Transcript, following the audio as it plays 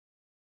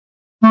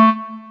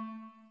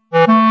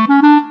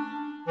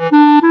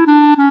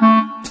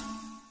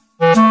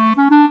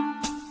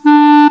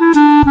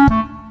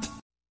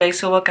guys,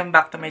 so welcome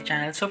back to my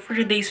channel. So for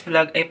today's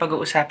vlog ay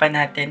pag-uusapan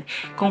natin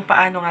kung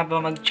paano nga ba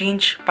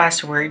mag-change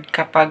password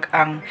kapag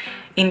ang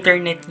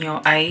internet nyo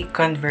ay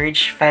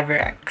Converge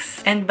FiberX.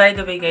 And by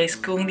the way guys,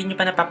 kung hindi nyo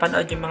pa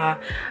napapanood yung mga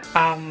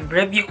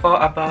review ko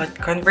about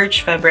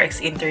Converge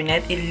FiberX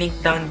internet, i-link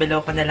down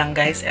below ko na lang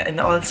guys, and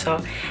also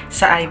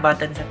sa I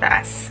button sa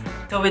taas.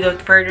 So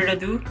without further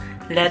ado,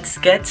 let's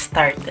get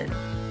started.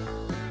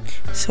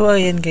 So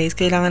ayan guys,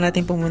 kailangan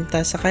natin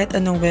pumunta sa kahit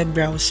anong web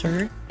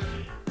browser.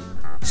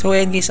 So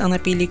ayan guys, ang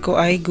napili ko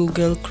ay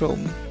Google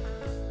Chrome.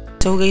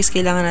 So guys,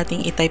 kailangan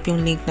nating i-type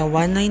yung link na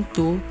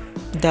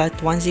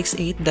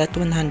 192.168.100.1.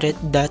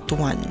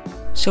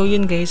 So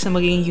yun guys, ang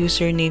magiging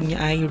username niya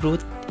ay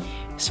root,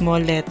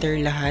 small letter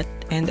lahat,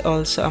 and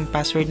also ang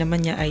password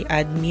naman niya ay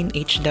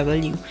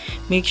adminHW.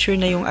 Make sure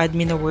na yung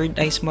admin na word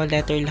ay small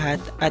letter lahat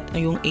at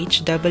yung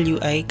HW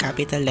ay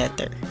capital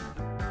letter.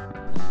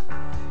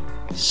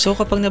 So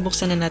kapag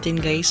nabuksan na natin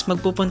guys,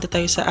 magpupunta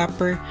tayo sa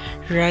upper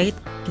right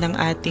ng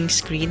ating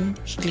screen.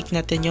 I-click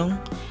natin yung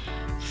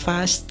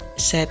fast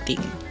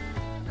setting.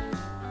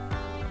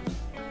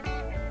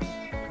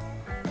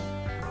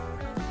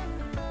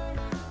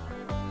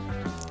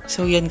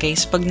 So yan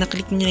guys, pag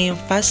naklik nyo na yung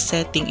fast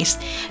setting is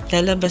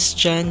lalabas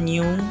dyan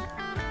yung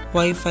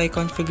Wi-Fi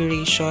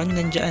configuration.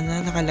 Nandiyan na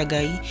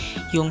nakalagay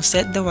yung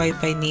set the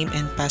Wi-Fi name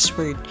and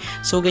password.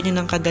 So ganyan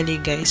ang kadali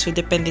guys. So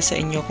depende sa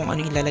inyo kung ano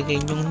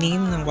ilalagay yung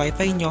name ng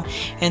Wi-Fi nyo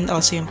and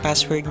also yung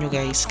password nyo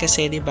guys.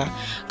 Kasi 'di ba,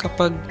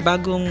 kapag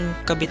bagong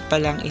kabit pa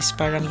lang is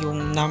parang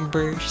yung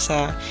number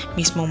sa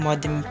mismong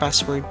modem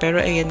password. Pero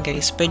ayan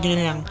guys, pwede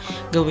nyo lang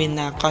gawin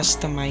na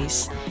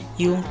customize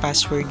yung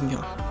password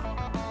nyo.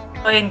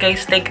 So ayan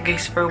guys, thank you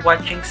guys for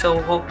watching. So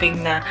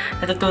hoping na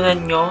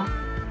natutunan nyo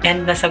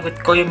and nasagot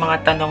ko yung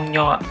mga tanong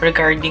nyo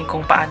regarding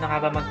kung paano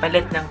nga ba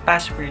magpalit ng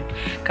password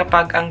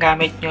kapag ang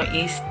gamit nyo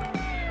is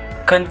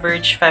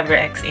Converge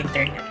FiberX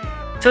internet.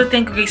 So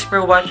thank you guys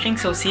for watching.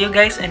 So see you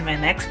guys in my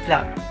next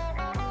vlog.